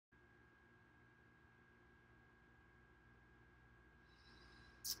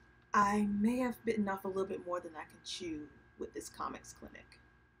I may have bitten off a little bit more than I can chew with this comics clinic.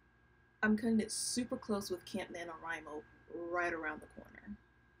 I'm cutting it super close with Camp Nanowrimo right around the corner.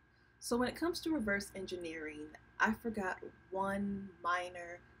 So when it comes to reverse engineering, I forgot one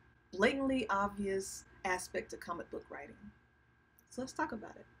minor, blatantly obvious aspect to comic book writing. So let's talk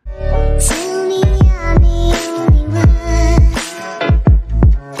about it. Tell me I'm the only one.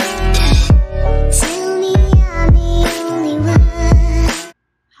 Tell me I'm the only one.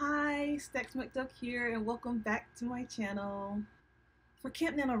 Hi, McDuck here, and welcome back to my channel. For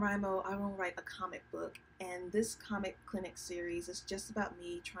Camp Nanowrimo, I will write a comic book, and this comic clinic series is just about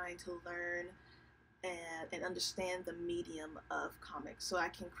me trying to learn and understand the medium of comics so I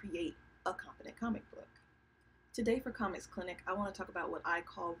can create a competent comic book. Today for Comics Clinic, I want to talk about what I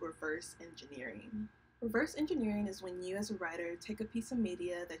call reverse engineering. Reverse engineering is when you as a writer take a piece of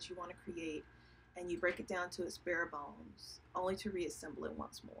media that you want to create and you break it down to its bare bones, only to reassemble it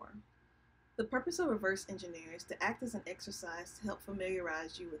once more. The purpose of reverse engineering is to act as an exercise to help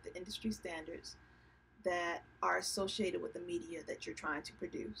familiarize you with the industry standards that are associated with the media that you're trying to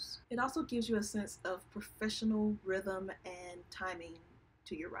produce. It also gives you a sense of professional rhythm and timing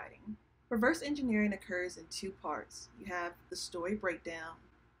to your writing. Reverse engineering occurs in two parts. You have the story breakdown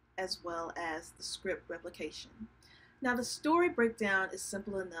as well as the script replication. Now the story breakdown is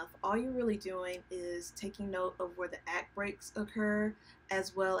simple enough. All you're really doing is taking note of where the act breaks occur,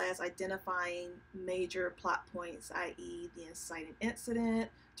 as well as identifying major plot points, i.e. the inciting incident,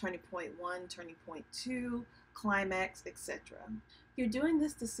 turning point 1, turning point 2, climax, etc. You're doing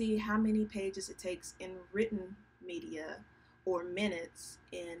this to see how many pages it takes in written media or minutes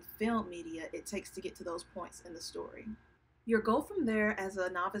in film media it takes to get to those points in the story. Your goal from there as a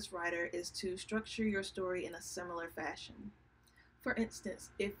novice writer is to structure your story in a similar fashion. For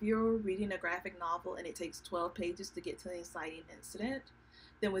instance, if you're reading a graphic novel and it takes 12 pages to get to the inciting incident,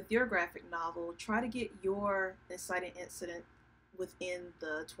 then with your graphic novel, try to get your inciting incident within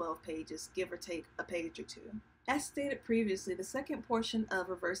the 12 pages, give or take a page or two. As stated previously, the second portion of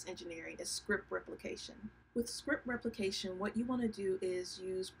reverse engineering is script replication. With script replication, what you want to do is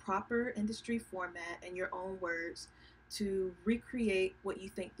use proper industry format and your own words to recreate what you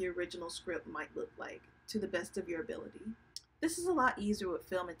think the original script might look like to the best of your ability. This is a lot easier with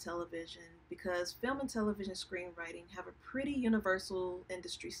film and television because film and television screenwriting have a pretty universal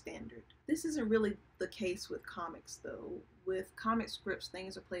industry standard. This isn't really the case with comics though. With comic scripts,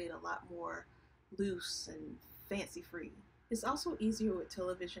 things are played a lot more loose and fancy free. It's also easier with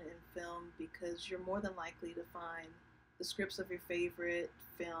television and film because you're more than likely to find the scripts of your favorite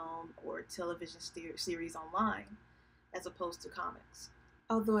film or television series online, as opposed to comics.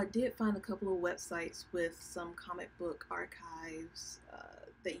 Although I did find a couple of websites with some comic book archives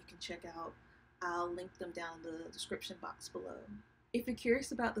that you can check out. I'll link them down in the description box below. If you're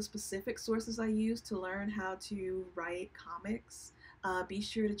curious about the specific sources I use to learn how to write comics, be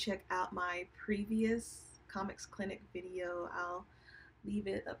sure to check out my previous Comics Clinic video. I'll leave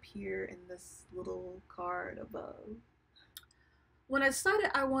it up here in this little card above. When I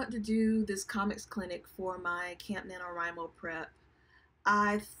decided I wanted to do this comics clinic for my Camp Nanowrimo Prep,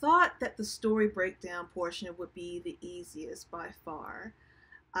 I thought that the story breakdown portion would be the easiest by far.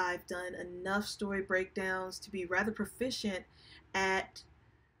 I've done enough story breakdowns to be rather proficient at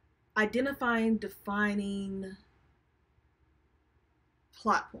identifying, defining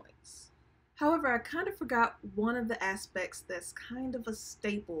plot points. However, I kind of forgot one of the aspects that's kind of a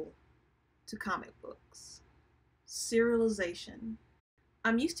staple to comic books: serialization.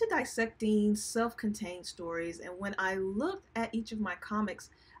 I'm used to dissecting self-contained stories, and when I looked at each of my comics,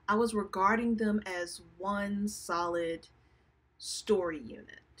 I was regarding them as one solid story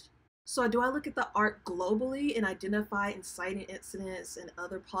unit. So do I look at the arc globally and identify inciting incidents and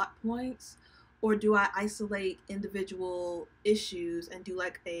other plot points? Or do I isolate individual issues and do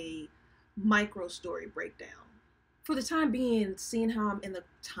like a micro story breakdown? For the time being, seeing how I'm in the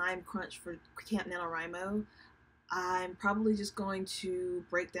time crunch for Camp NaNoWriMo, I'm probably just going to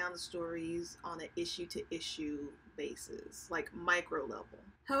break down the stories on an issue to issue basis, like micro level.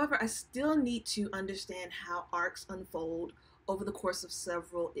 However, I still need to understand how arcs unfold over the course of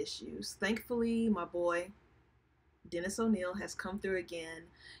several issues. Thankfully, my boy Dennis O'Neil has come through again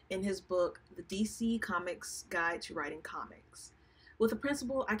in his book, The DC Comics Guide to Writing Comics, with a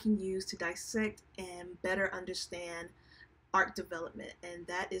principle I can use to dissect and better understand arc development, and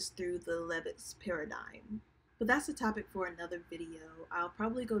that is through the Levitt's paradigm. But that's a topic for another video. I'll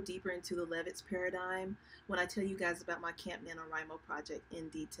probably go deeper into the Levitt's paradigm when I tell you guys about my Camp NaNoWriMo project in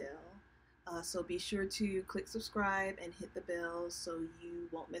detail. So be sure to click subscribe and hit the bell so you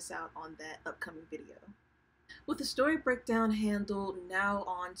won't miss out on that upcoming video. With the story breakdown handled, now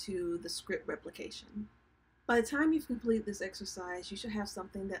on to the script replication. By the time you've completed this exercise, you should have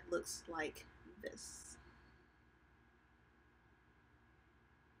something that looks like this.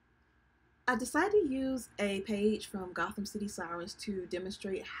 I decided to use a page from Gotham City Sirens to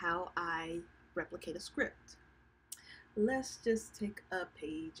demonstrate how I replicate a script. Let's just take a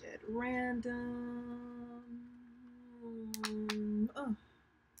page at random. Oh,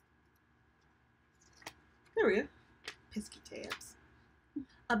 there we go. Pesky tabs.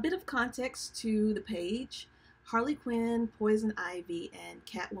 A bit of context to the page. Harley Quinn, Poison Ivy, and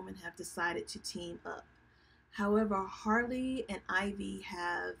Catwoman have decided to team up. However, Harley and Ivy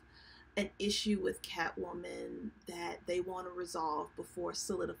have an issue with Catwoman that they want to resolve before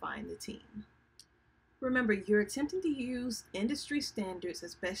solidifying the team. Remember, you're attempting to use industry standards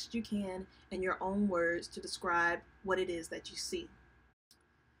as best you can in your own words to describe what it is that you see.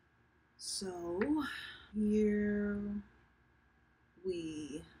 So, here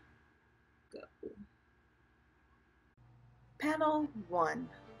we go. Panel 1.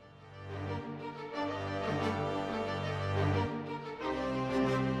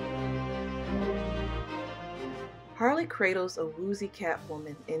 Harley cradles a woozy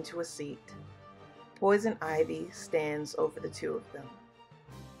Catwoman into a seat. Poison Ivy stands over the two of them.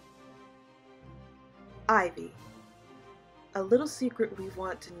 Ivy. A little secret we've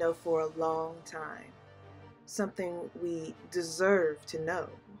wanted to know for a long time. Something we deserve to know.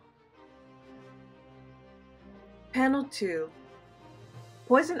 Panel 2.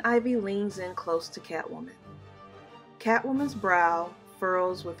 Poison Ivy leans in close to Catwoman. Catwoman's brow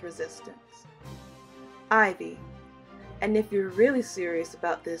furrows with resistance. Ivy. And if you're really serious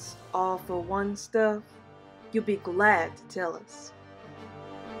about this all-for-one stuff, you'll be glad to tell us.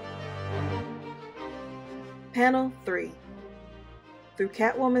 Panel 3. Through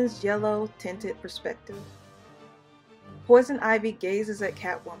Catwoman's yellow-tinted perspective. Poison Ivy gazes at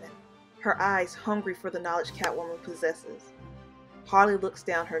Catwoman, her eyes hungry for the knowledge Catwoman possesses. Harley looks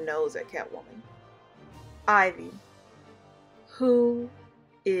down her nose at Catwoman. Ivy. Who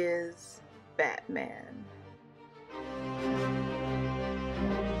is Batman?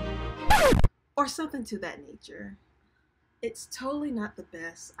 Or something to that nature. It's totally not the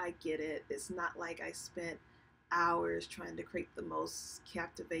best, I get it. It's not like I spent hours trying to create the most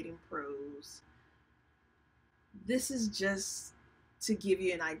captivating prose. This is just to give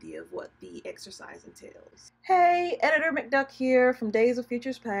you an idea of what the exercise entails. Hey, Editor McDuck here from Days of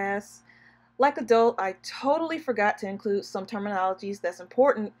Futures Past. Like Adult, I totally forgot to include some terminologies that's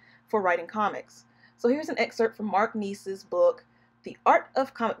important for writing comics. So here's an excerpt from Mark Neese's book, The Art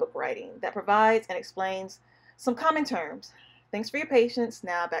of Comic Book Writing, that provides and explains some common terms. Thanks for your patience.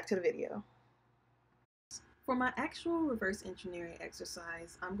 Now back to the video. For my actual reverse engineering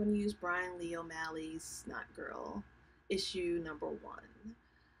exercise, I'm going to use Brian Lee O'Malley's Snotgirl, issue number 1.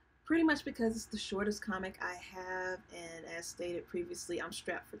 Pretty much because it's the shortest comic I have, and as stated previously, I'm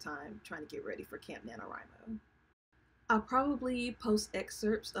strapped for time trying to get ready for Camp Nanowrimo. I'll probably post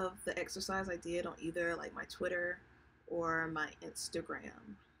excerpts of the exercise I did on either like my Twitter or my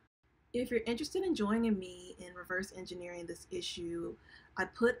Instagram. If you're interested in joining me in reverse engineering this issue, I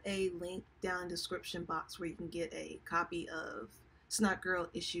put a link down in the description box where you can get a copy of Snotgirl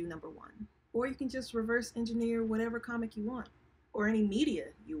issue number 1. Or you can just reverse engineer whatever comic you want, or any media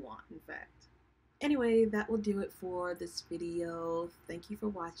you want, in fact. Anyway, that will do it for this video. Thank you for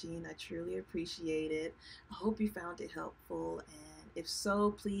watching. I truly appreciate it. I hope you found it helpful, and if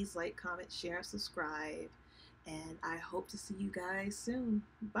so, please like, comment, share, and subscribe. And I hope to see you guys soon.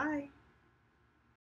 Bye!